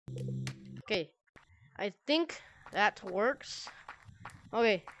Okay, I think that works.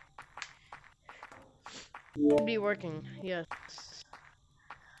 Okay. Should be working, yes.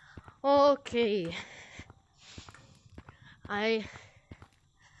 Okay. I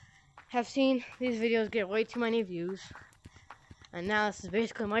have seen these videos get way too many views, and now this is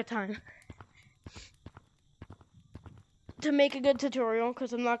basically my time to make a good tutorial,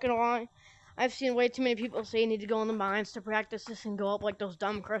 because I'm not gonna lie, I've seen way too many people say you need to go in the mines to practice this and go up like those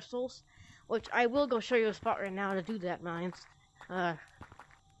dumb crystals, which I will go show you a spot right now to do that, mines.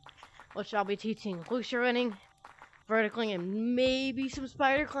 Which I'll be teaching Lucio running, verticaling, and maybe some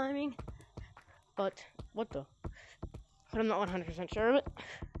spider climbing. But, what the? But I'm not 100% sure of it.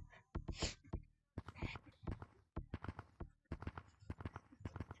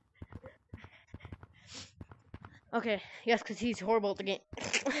 Okay, yes, because he's horrible at the game.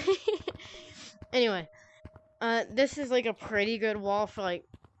 Anyway, this is like a pretty good wall for like,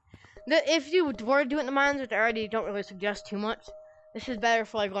 if you were doing the mines, which I already don't really suggest too much, this is better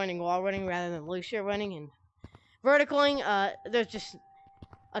for like learning wall running rather than Lucio running. And verticaling, there's just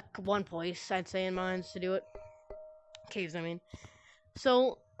one place I'd say in mines to do it. Caves, I mean.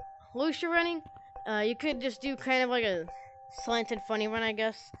 So, Lucio running, you could just do kind of like a slanted funny run, I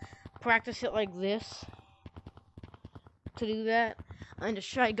guess. Practice it like this to do that, and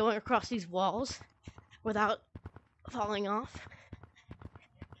just try going across these walls without falling off.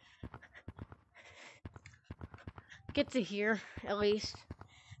 Get to here, at least.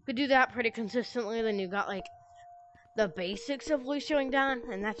 If you do that pretty consistently, then you got like the basics of Lucioing down,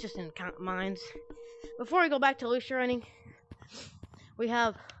 and that's just in mines. Before we go back to Lucio running, we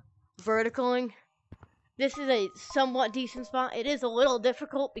have verticaling. This is a somewhat decent spot. It is a little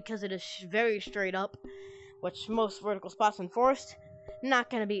difficult because it is very straight up, which most vertical spots in forest, not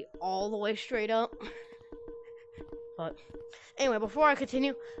gonna be all the way straight up. But anyway, before I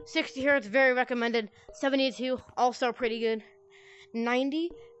continue, 60 hertz, very recommended. 72, also pretty good.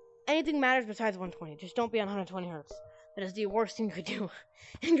 90, anything matters besides 120. Just don't be on 120 hertz. That is the worst thing you could do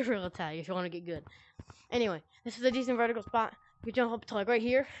in Gorilla Tag if you want to get good. Anyway, this is a decent vertical spot. You jump up to like right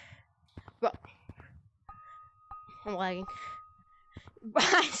here. Bro, I'm lagging.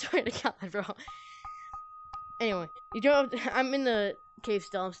 I swear to God, bro. Anyway, you jump up. I'm in the cave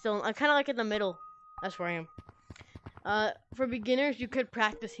still. I'm kind of like in the middle. That's where I am. For beginners, you could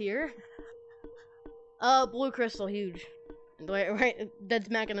practice here. Blue crystal, huge. Right, dead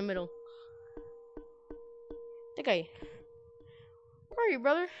smack in the middle. Okay. Where are you,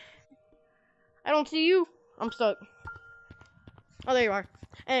 brother? I don't see you. I'm stuck. Oh, there you are.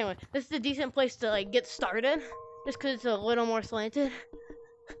 Anyway, this is a decent place to like get started, just because it's a little more slanted.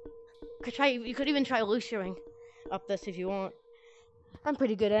 You could even try Lucioing up this if you want. I'm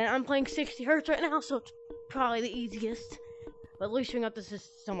pretty good at it. I'm playing 60 hertz right now, so it's probably the easiest. But Lucioing up this is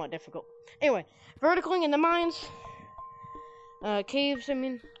somewhat difficult. Anyway, verticaling in the mines. Caves, I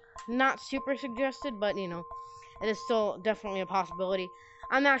mean, not super suggested, but you know, it is still definitely a possibility.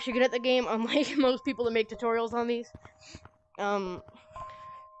 I'm actually good at the game, unlike most people that make tutorials on these. I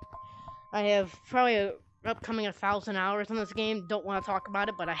have probably upcoming 1,000 hours on this game. Don't want to talk about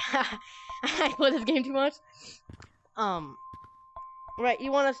it, but I play this game too much. Right,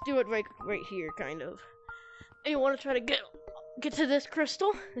 you want to do it right here, kind of. And you want to try to get to this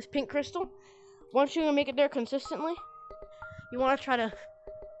crystal, this pink crystal. Once you make it there consistently, you want to try to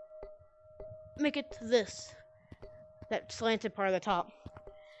make it to this, that slanted part of the top.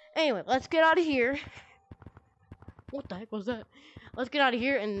 Anyway, let's get out of here. What the heck was that? Let's get out of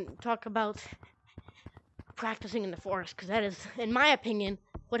here and talk about practicing in the forest, because that is, in my opinion,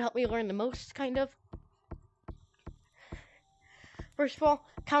 what helped me learn the most, kind of. First of all,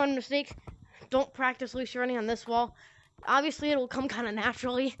 common mistake, don't practice Lucio running on this wall. Obviously, it'll come kind of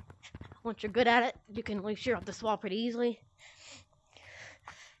naturally. Once you're good at it, you can Lucio up this wall pretty easily.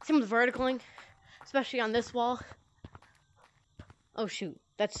 Same with verticaling, especially on this wall. Oh shoot,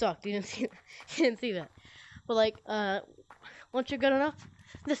 that sucked. You didn't see that. But like, once you're good enough,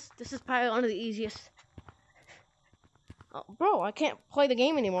 this is probably one of the easiest. Oh, bro, I can't play the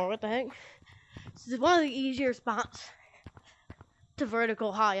game anymore. What the heck? This is one of the easier spots to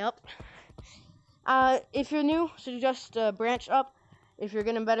vertical high up. If you're new, suggest branch up. If you're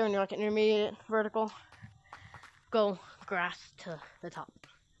getting better and you're like intermediate vertical, go grass to the top.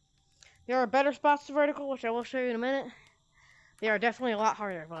 There are better spots to vertical, which I will show you in a minute. They are definitely a lot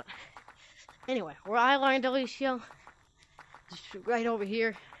harder, but anyway, where I learned Lucio, just right over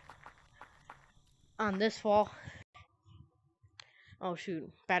here on this wall. Oh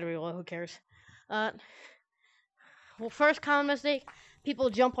shoot, battery low, who cares? Well, first common mistake, people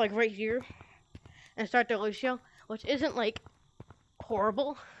jump like right here and start their Lucio, which isn't like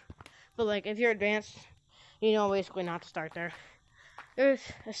horrible, But like if you're advanced, you know basically not to start there. There's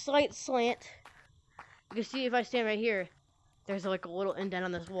a slight slant. You can see if I stand right here, there's like a little indent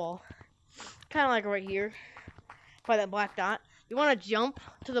on this wall. Kind of like right here, by that black dot. You want to jump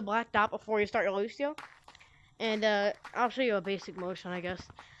to the black dot before you start your Lucio. And I'll show you a basic motion, I guess.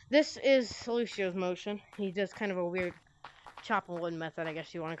 This is Lucio's motion. He does kind of a weird chopping wood method, I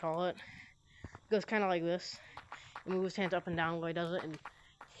guess you want to call it. Goes kind of like this. He moves his hands up and down while he does it, and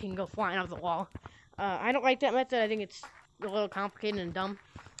he can go flying off the wall. I don't like that method. I think it's a little complicated and dumb.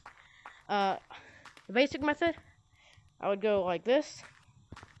 The basic method, I would go like this.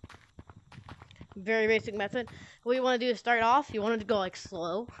 Very basic method. What you want to do is start off, you want to go like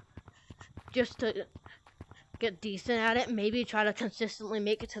slow. Just to get decent at it. Maybe try to consistently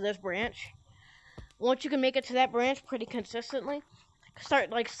make it to this branch. Once you can make it to that branch pretty consistently, start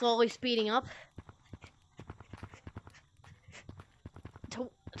like slowly speeding up.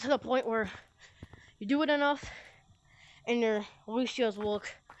 To the point where you do it enough and your Lucios will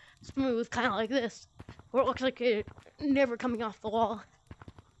look smooth, kind of like this, where it looks like it's never coming off the wall.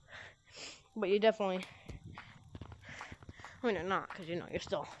 But you definitely, I mean, you're not, because you know you're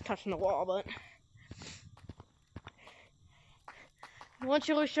still touching the wall, but once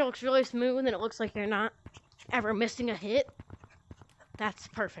your Lucio looks really smooth and it looks like you're not ever missing a hit, that's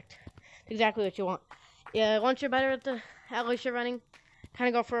perfect. Exactly what you want. Yeah, once you're better at Lucio running, kind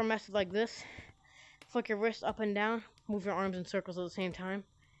of go for a method like this. Flick your wrist up and down. Move your arms in circles at the same time.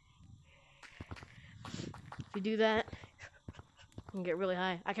 If you do that, you can get really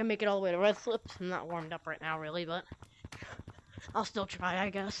high. I can make it all the way to red slips. I'm not warmed up right now, really, but I'll still try, I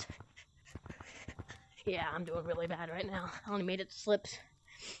guess. Yeah, I'm doing really bad right now. I only made it to slips.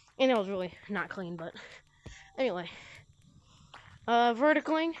 And it was really not clean, but anyway.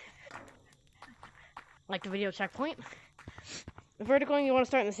 Verticaling. Like the video checkpoint. Verticaling, you want to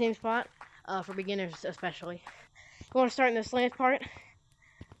start in the same spot, for beginners especially. You want to start in the slant part.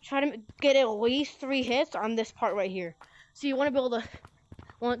 Try to get at least 3 hits on this part right here. So you want to be able to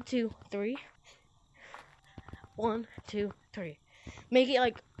 1, 2, 3. 1, 2, 3. Make it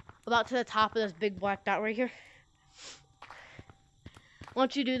like about to the top of this big black dot right here.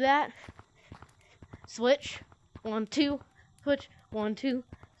 Once you do that, switch. 1, 2, switch. 1, 2,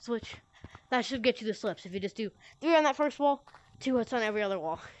 switch. That should get you the slips. If you just do 3 on that first wall, 2 hits on every other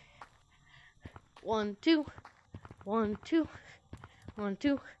wall. 1, 2, 1, 2, 1,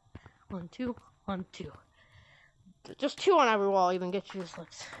 2, 1, 2, 1, 2. Just 2 on every wall even gets you the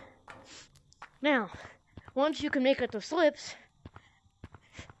slips. Now, once you can make it to slips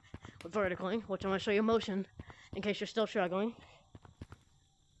with verticaling, which I'm going to show you motion in case you're still struggling,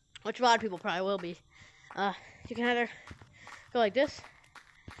 which a lot of people probably will be, you can either go like this,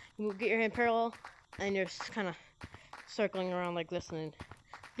 you get your hand parallel, and you're just kind of circling around like this and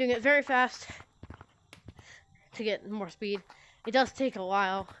doing it very fast to get more speed. It does take a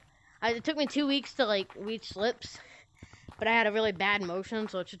while. It took me 2 weeks to like reach slips, but I had a really bad motion,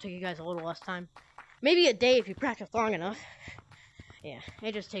 so it should take you guys a little less time. Maybe a day if you practice long enough. Yeah,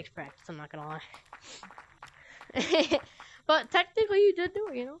 it just takes practice, I'm not gonna lie. But technically you did do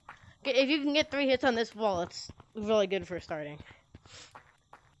it, you know. If you can get 3 hits on this wall, it's really good for starting.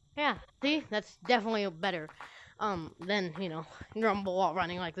 Yeah, see? That's definitely better than, you know, rumble while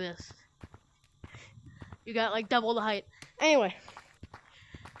running like this. You got like double the height. Anyway.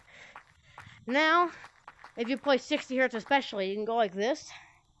 Now, if you play 60 hertz especially, you can go like this.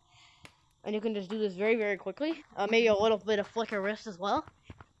 And you can just do this very, very quickly. Maybe a little bit of flicker wrist as well.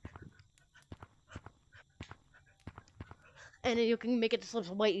 And then you can make it to slips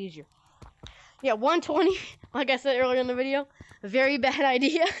way easier. Yeah, 120, like I said earlier in the video, very bad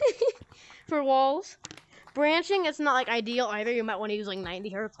idea for walls. Branching, it's not like ideal either. You might want to use like 90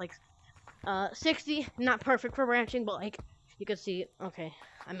 hertz, like 60, not perfect for branching, but like you can see, okay,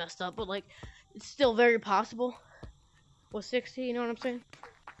 I messed up, but like it's still very possible with 60, you know what I'm saying?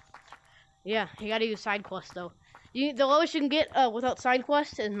 Yeah, you gotta use side quest though. The lowest you can get without side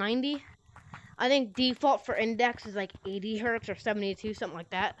quest is 90. I think default for index is like 80 hertz or 72, something like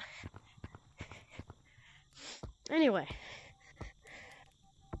that. Anyway.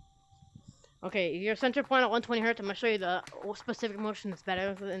 Okay, your center point at 120 hertz, I'm going to show you the specific motion that's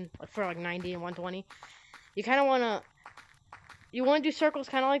better than for like 90 and 120. You kind of want to, you want to do circles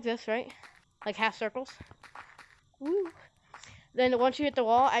kind of like this, right? Like half circles. Woo. Then once you hit the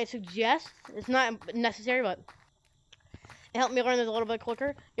wall, I suggest, it's not necessary, but it helped me learn this a little bit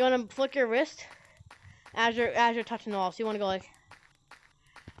quicker. You want to flick your wrist as you're touching the wall. So you want to go like,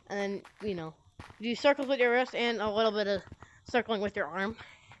 and then, you know, do circles with your wrist and a little bit of circling with your arm.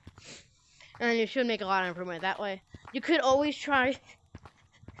 And then you should make a lot of improvement that way. You could always try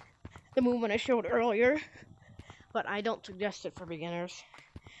the movement I showed earlier, but I don't suggest it for beginners.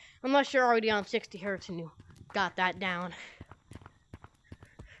 Unless you're already on 60 hertz and you got that down.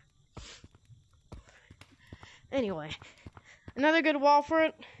 Anyway, another good wall for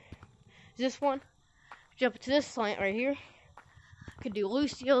it is this one. Jump to this slant right here. Could do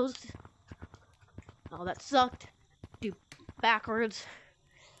Lucio's. Oh, that sucked. Do backwards.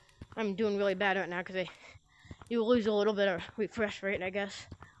 I'm doing really bad right now because you lose a little bit of refresh rate, I guess,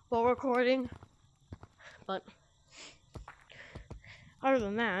 while recording. But other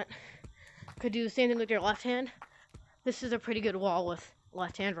than that, could do the same thing with your left hand. This is a pretty good wall with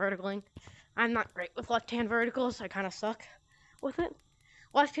left hand verticaling. I'm not great with left hand verticals. I kind of suck with it.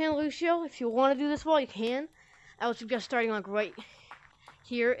 Left hand Lucio, if you want to do this wall, you can. I would suggest starting like right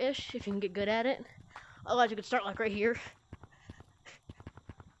here-ish if you can get good at it. Otherwise, you could start like right here.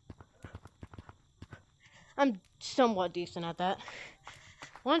 I'm somewhat decent at that.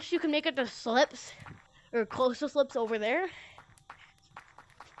 Once you can make it to slips, or close to slips over there,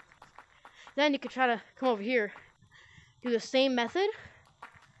 then you could try to come over here, do the same method,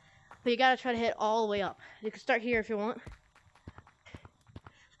 but you gotta try to hit all the way up. You can start here if you want.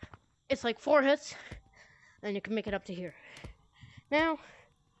 It's like 4 hits, and you can make it up to here. Now,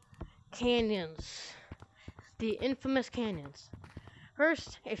 canyons. The infamous canyons.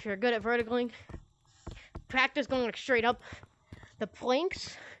 First, if you're good at verticaling, practice going like straight up the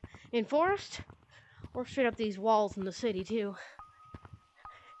planks in forest, or straight up these walls in the city too.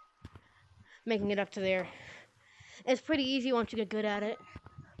 Making it up to there. It's pretty easy once you get good at it.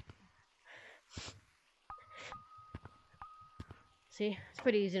 See, it's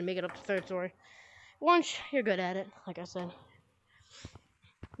pretty easy to make it up to 3rd story. Once you're good at it, like I said.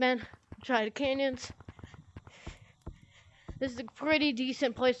 Then, try the canyons. This is a pretty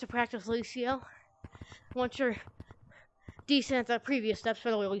decent place to practice Lucio. Once you're decent at the previous steps,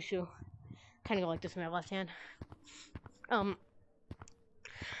 by the way, Lucio. Kind of go like this with my left hand.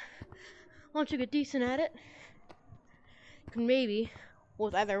 Once you get decent at it, you can maybe,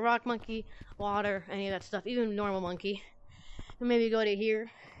 with either rock monkey, water, any of that stuff, even normal monkey, you can maybe go to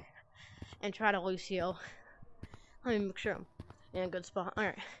here and try to Lucio. Let me make sure I'm in a good spot.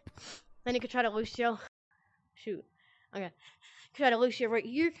 Alright. Then you can try to Lucio. Shoot. Okay. Try to Lucio right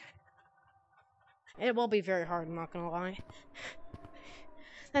here. It will be very hard, I'm not gonna lie.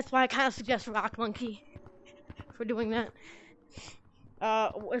 That's why I kind of suggest rock monkey for doing that.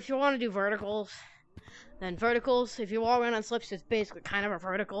 If you want to do verticals, then verticals, if you wall run on slips, it's basically kind of a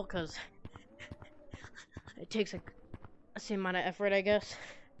vertical, because it takes the same amount of effort, I guess.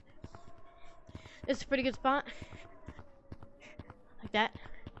 It's a pretty good spot. Like that.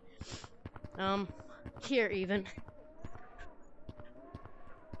 Here even.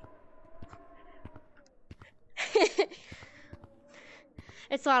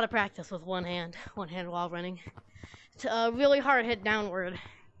 It's a lot of practice with one hand while running. It's a really hard hit downward.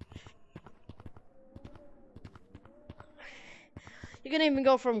 You can even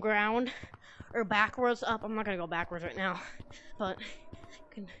go from ground or backwards up. I'm not gonna go backwards right now, but you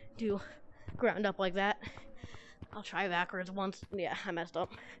can do ground up like that. I'll try backwards once. Yeah, I messed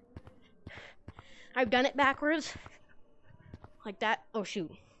up. I've done it backwards, like that. Oh shoot,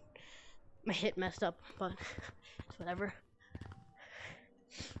 my hit messed up, but it's whatever.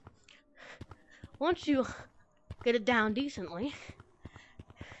 Once you get it down decently,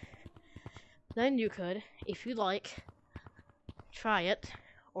 then you could, if you like, try it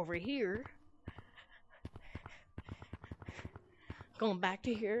over here. Going back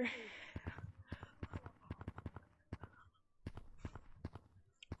to here.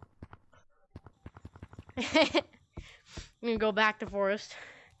 I'm gonna go back to forest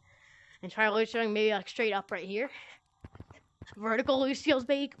and try Lucioing maybe like straight up right here. Vertical Lucio's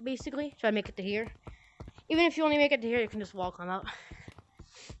basically. Try to make it to here. Even if you only make it to here, you can just wall climb out.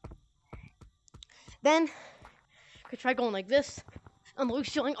 Then, you could try going like this and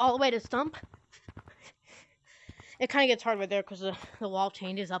Lucioing all the way to stump. It kind of gets hard right there because the wall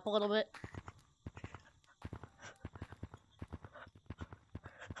changes up a little bit.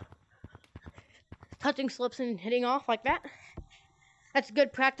 Touching slips and hitting off like that. That's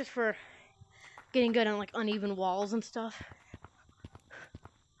good practice for getting good on like uneven walls and stuff.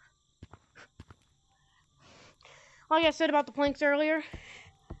 Like I said about the planks earlier,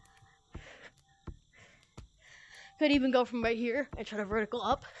 could even go from right here and try to vertical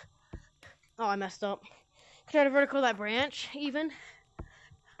up. Oh, I messed up. Could try to vertical that branch even,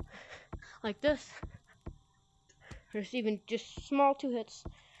 like this. There's even just small 2 hits,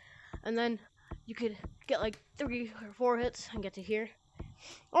 and then you could get like 3 or 4 hits and get to here.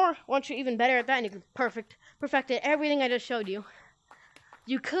 Or once you're even better at that and you can perfect it, everything I just showed you,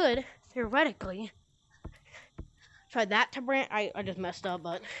 you could theoretically, try that to branch. I just messed up,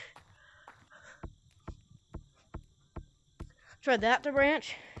 but try that to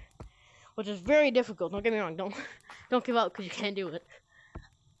branch, which is very difficult. Don't get me wrong. Don't give up because you can't do it.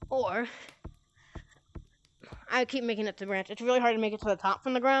 Or I keep making it to branch. It's really hard to make it to the top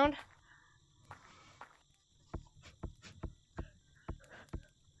from the ground.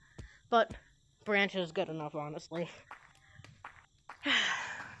 But branch is good enough, honestly.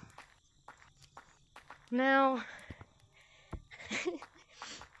 Now,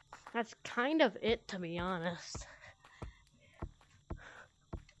 that's kind of it, to be honest.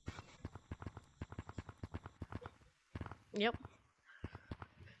 Yep.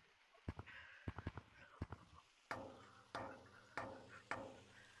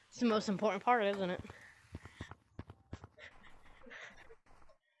 It's the most important part, isn't it?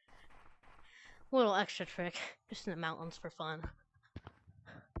 A little extra trick, just in the mountains for fun.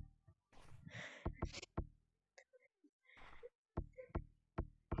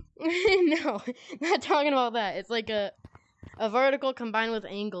 No, not talking about that. It's like a vertical combined with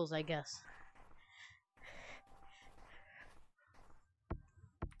angles, I guess.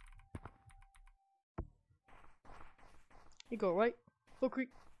 You go right, go creep.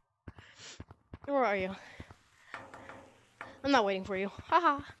 Where are you? I'm not waiting for you.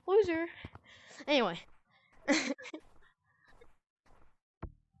 Haha, loser. Anyway.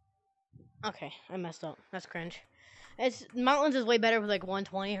 Okay, I messed up. That's cringe. Mountains is way better with like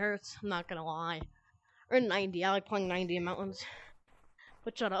 120 hertz. I'm not gonna lie, or 90. I like playing 90 in mountains.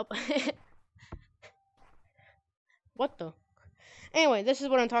 But shut up. What the? Anyway, this is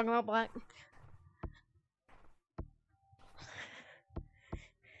what I'm talking about, Black.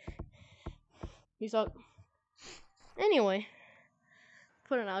 You suck. Anyway,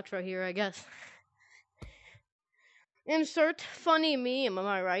 put an outro here, I guess. Insert funny meme. Am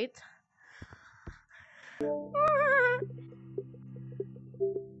I right?